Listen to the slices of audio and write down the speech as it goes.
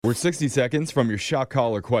We're 60 seconds from your shock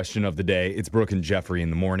collar question of the day. It's Brooke and Jeffrey in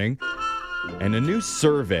the morning. And a new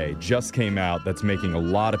survey just came out that's making a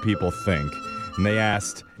lot of people think. And they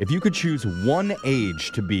asked, if you could choose one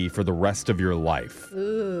age to be for the rest of your life,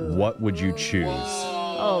 what would you choose?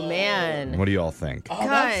 Oh, man. What do you all think? Oh,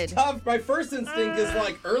 that's tough. My first instinct is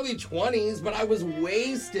like early 20s, but I was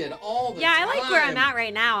wasted all the time. Yeah, I like where I'm at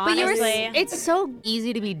right now, But honestly. it's so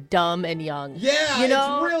easy to be dumb and young. Yeah, you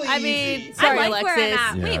know? it's really I easy. mean, sorry, I like Alexis. where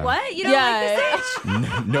I'm at. Yeah. Wait, what? You don't like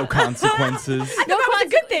this age? No consequences. No, it's a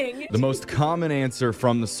good thing. The most common answer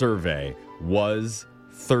from the survey was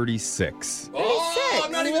 36. Oh,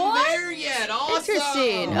 I'm not even there yet. Awesome.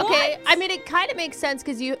 Interesting. Okay, I mean, it kind of makes sense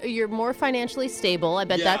because you're more financially stable. I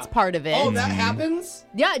bet Yeah. that's part of it. Oh, that happens?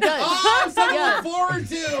 Yeah, it does. Oh, something Yeah. to look forward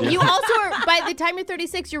to. You also are, by the time you're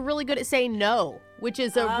 36, you're really good at saying no, which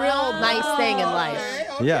is a real nice thing in life.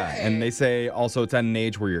 Okay. Yeah, and they say also it's at an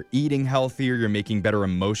age where you're eating healthier, you're making better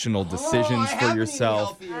emotional decisions I for have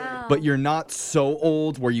yourself, been eating healthier. but you're not so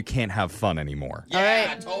old where you can't have fun anymore. Yeah,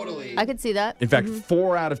 right. totally. I could see that. In fact,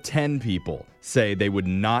 4 out of 10 people say they would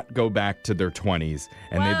not go back to their 20s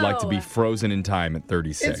and they'd like to be Whoa. frozen in time at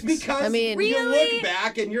 36. It's because I mean- you Really? look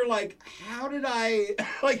back and you're like, how did I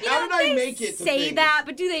They make it to say things? that,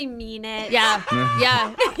 but do they mean it? Yeah,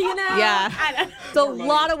 yeah. You know? Yeah. I don't- It's a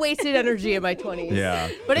lot of wasted energy in my 20s. Yeah.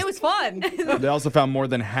 But it was fun. They also found more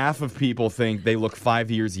than half of people think they look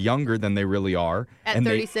 5 years younger than they really are. At and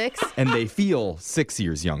 36? and they feel 6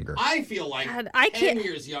 years younger. I feel like God, I 10 can't-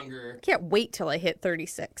 years younger. Can't wait till I hit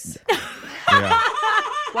 36. Yeah.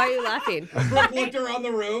 Why are you laughing? Brooke looked around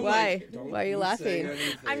the room. Why? Like, don't Why are you say laughing?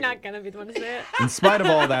 anything. I'm not going to be the one to say it. In spite of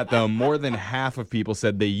all that, though, more than half of people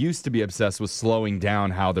said they used to be obsessed with slowing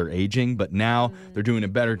down how they're aging, but now they're doing a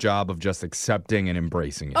better job of just accepting and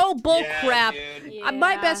embracing it. Oh, bull Yeah, crap. dude.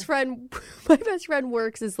 My Yeah. best friend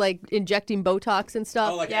works is like injecting Botox and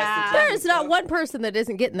stuff. Oh, like Yeah. esthetician There is not stuff. one person that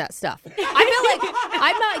isn't getting that stuff. I feel like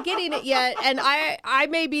I'm not getting it yet, and I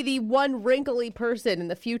may be the one wrinkly person in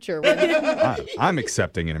the future. I'm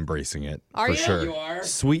accepting and embracing it. Are for you? sure. You are?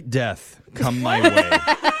 Sweet death, come my way.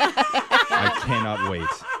 I cannot wait.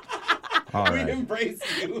 All We right. embrace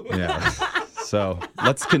you. Yeah. So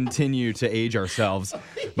let's continue to age ourselves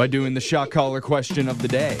by doing the shock collar question of the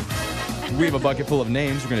day. We have a bucket full of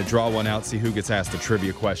names. We're going to draw one out, see who gets asked a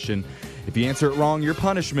trivia question. If you answer it wrong, your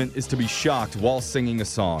punishment is to be shocked while singing a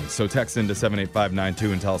song. So text into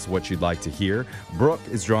 78592 and tell us what you'd like to hear. Brooke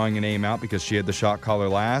is drawing a name out because she had the shock collar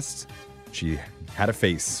last. She had a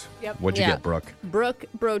face. Yep. What'd you Yeah. get, Brooke? Brooke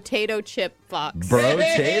Brotato Chip Fox. Potato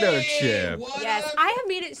Hey, chip. what Yes, up? I have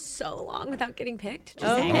made it so long without getting picked. Just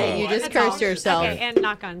Okay, saying. you just That's cursed all. yourself. Okay, and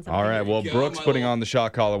knock on something. All right, well, Go, Brooke's my putting little- on the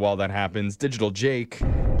shock collar while that happens. Digital Jake,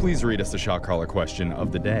 please read us the shock collar question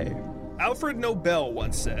of the day. Alfred Nobel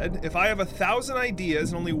once said, "If I have 1,000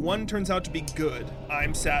 ideas and only one turns out to be good,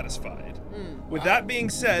 I'm satisfied." With that being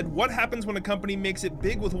said, what happens when a company makes it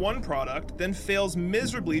big with one product, then fails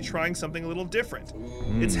miserably trying something a little different?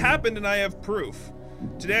 It's happened and I have proof.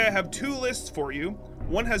 Today I have 2 lists for you.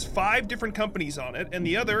 One has 5 different companies on it, and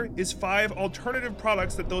the other is 5 alternative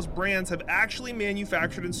products that those brands have actually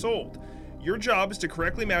manufactured and sold. Your job is to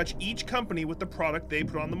correctly match each company with the product they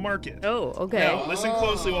put on the market. Oh, okay. Now, listen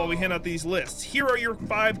closely while we hand out these lists. Here are your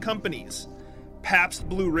 5 companies: Pabst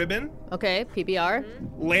Blue Ribbon, Okay, PBR.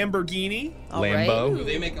 Lamborghini, All right. Lambo. Ooh,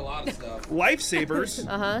 they make a lot of stuff. Lifesavers,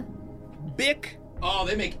 Uh-huh. Bic, Oh,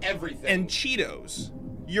 they make everything. and Cheetos.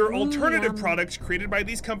 Your alternative products created by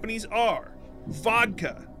these companies are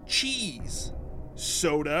vodka, cheese,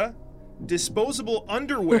 soda, disposable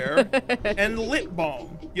underwear, and lip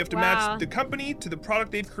balm. You have to Wow. match the company to the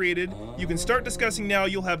product they've created. You can start discussing now.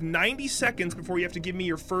 You'll have 90 seconds before you have to give me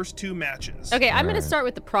your first 2 matches. Okay, I'm going to Alright. start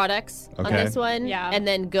with the products on Okay. this one Yeah. and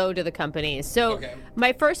then go to the companies. So, Okay.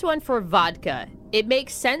 my first one for vodka. It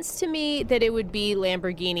makes sense to me that it would be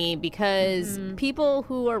Lamborghini because people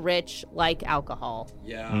who are rich like alcohol.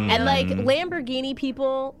 yeah. And like Lamborghini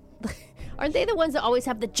people, aren't they the ones that always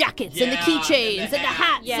have the jackets and the Yeah, keychains and the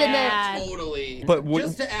hats Yeah. and Totally. But would-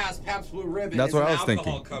 just to ask, Pabst Blue Ribbon That's is what an I was alcohol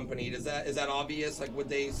thinking. company. Is that obvious? Like, would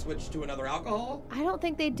they switch to another alcohol? I don't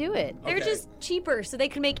think they do it. They're Okay. just cheaper, so they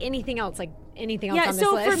can make anything else, like anything else Yeah, on this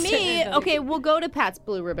so list. for me, okay, we'll go to Pat's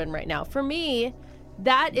Blue Ribbon right now. For me,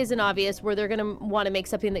 that is an obvious where they're going to want to make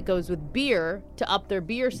something that goes with beer to up their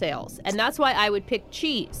beer sales. And that's why I would pick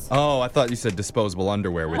cheese. Oh, I thought you said disposable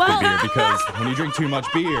underwear with Well- the beer because when you drink too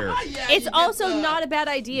much beer, Yeah, It's you get also the- not a bad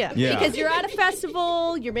idea Yeah. because you're at a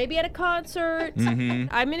festival, you're maybe at a concert. I'm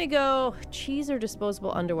going to go cheese or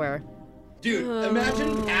disposable underwear. Dude,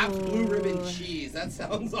 imagine Pabst Blue Ribbon cheese. That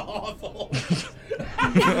sounds awful.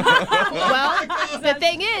 Well, the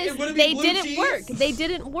thing is, Would it be they blue didn't cheese? work. They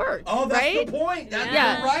didn't work. Oh, that's right? the point. That's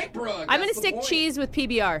Yeah. right, Brooke. I'm That's gonna stick the point. cheese with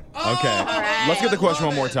PBR. Okay. right. Let's get the I question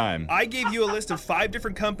love one more it. time. I gave you a list of 5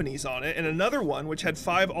 different companies on it, and another one which had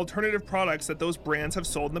 5 alternative products that those brands have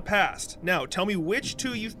sold in the past. Now, tell me which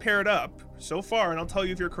 2 you've paired up so far, and I'll tell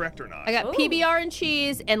you if you're correct or not. I got PBR and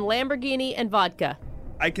cheese and Lamborghini and vodka.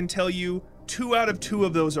 I can tell you 2 out of 2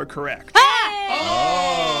 of those are correct.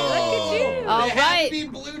 Oh, Look at you. All They have to right. be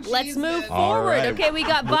blue cheese Let's move then. All forward. right. Okay, we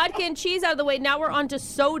got vodka and cheese out of the way. Now we're on to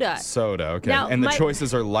soda. Soda, okay. Now, and the my-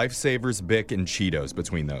 choices are Lifesavers, Bic, and Cheetos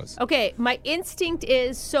between those. Okay, my instinct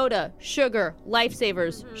is soda, sugar,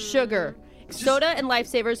 Lifesavers, sugar. Soda and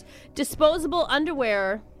Lifesavers. Disposable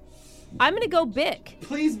underwear. I'm going to go Bic.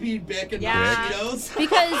 Please be Bic and Yeah. Cheetos.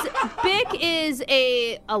 Because Bic is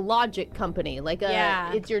a logic company. Like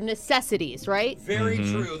Yeah. it's your necessities, right? Very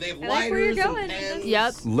true. They have I like where you're lighters going. and pens.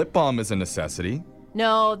 Yep. Lip balm is a necessity.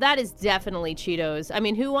 No, that is definitely Cheetos. I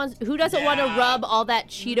mean, who doesn't want to Yeah. rub all that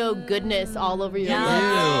Cheeto goodness all over your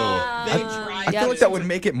lips? They tried I feel like that would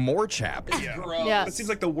make it more chapped. Yeah. Gross. Yeah. That seems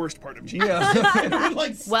like the worst part of cheese.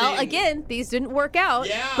 Like Well, sting. again, these didn't work out.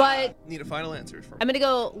 Yeah. But Need a final answer for me. I'm going to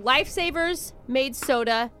go Lifesavers made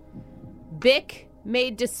soda, Bic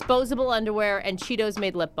made disposable underwear, and Cheetos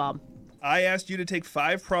made lip balm. I asked you to take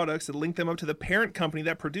 5 products and link them up to the parent company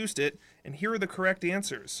that produced it, and here are the correct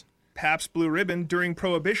answers. Pabst Blue Ribbon, during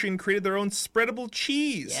Prohibition, created their own spreadable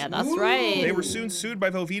cheese. Yeah, that's right. They were soon sued by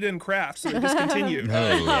Velveeta and Kraft, so they discontinued.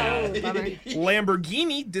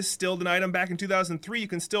 Lamborghini distilled an item back in 2003 you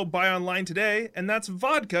can still buy online today, and that's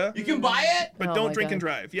vodka, You can buy it? but Oh don't my drink God. and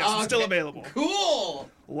drive. Yes, it's still Okay. available. Cool.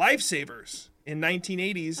 Lifesavers. In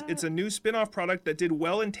 1980s, it's a new spin-off product that did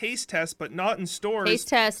well in taste tests, but not in stores. Taste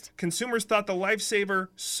test. Consumers thought the Lifesaver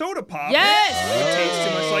soda pop Yes! would taste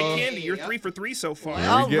too much like candy. You're 3 for 3 so far.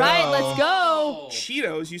 All go. right, let's go.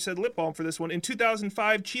 Cheetos, you said lip balm for this one. In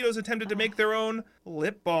 2005, Cheetos attempted to make their own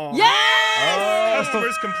lip balm. Yes!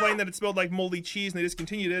 Customers complained that it smelled like moldy cheese and they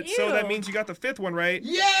discontinued it. So that Ew. means you got the 5th one right.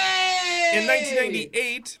 Yay! In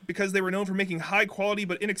 1998, because they were known for making high quality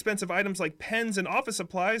but inexpensive items like pens and office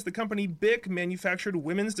supplies, the company Bic manufactured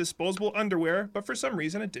women's disposable underwear, but for some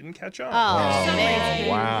reason it didn't catch on. Oh, man.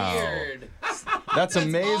 Wow. Weird. That's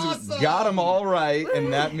amazing. awesome. Got them all right.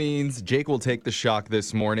 And that means Jake will take the shock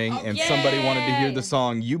this morning. And somebody wanted to hear the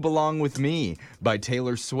song You Belong With Me by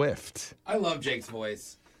Taylor Swift. I love Jake's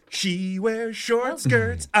voice. She wears short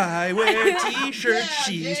skirts, I wear t-shirts. Yeah,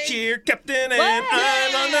 She's Jake. cheer captain and I'm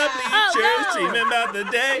on the bleachers, dreaming about the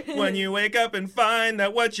day when you wake up and find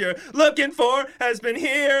that what you're looking for has been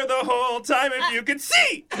here the whole time. If you could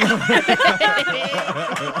see. I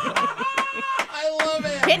love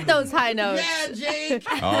it. Hit those high notes. Yeah, Jake.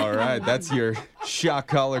 All right, that's your shock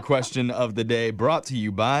collar question of the day, brought to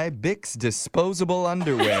you by Bic's Disposable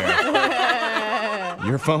Underwear.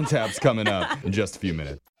 Your phone tap's coming up in just a few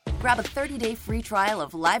minutes. Grab a 30-day free trial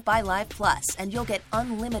of Live by Live Plus, and you'll get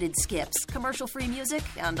unlimited skips, commercial-free music,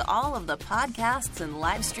 and all of the podcasts and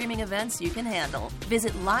live streaming events you can handle.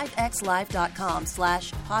 Visit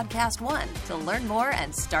livexlive.com/podcast1 to learn more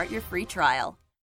and start your free trial.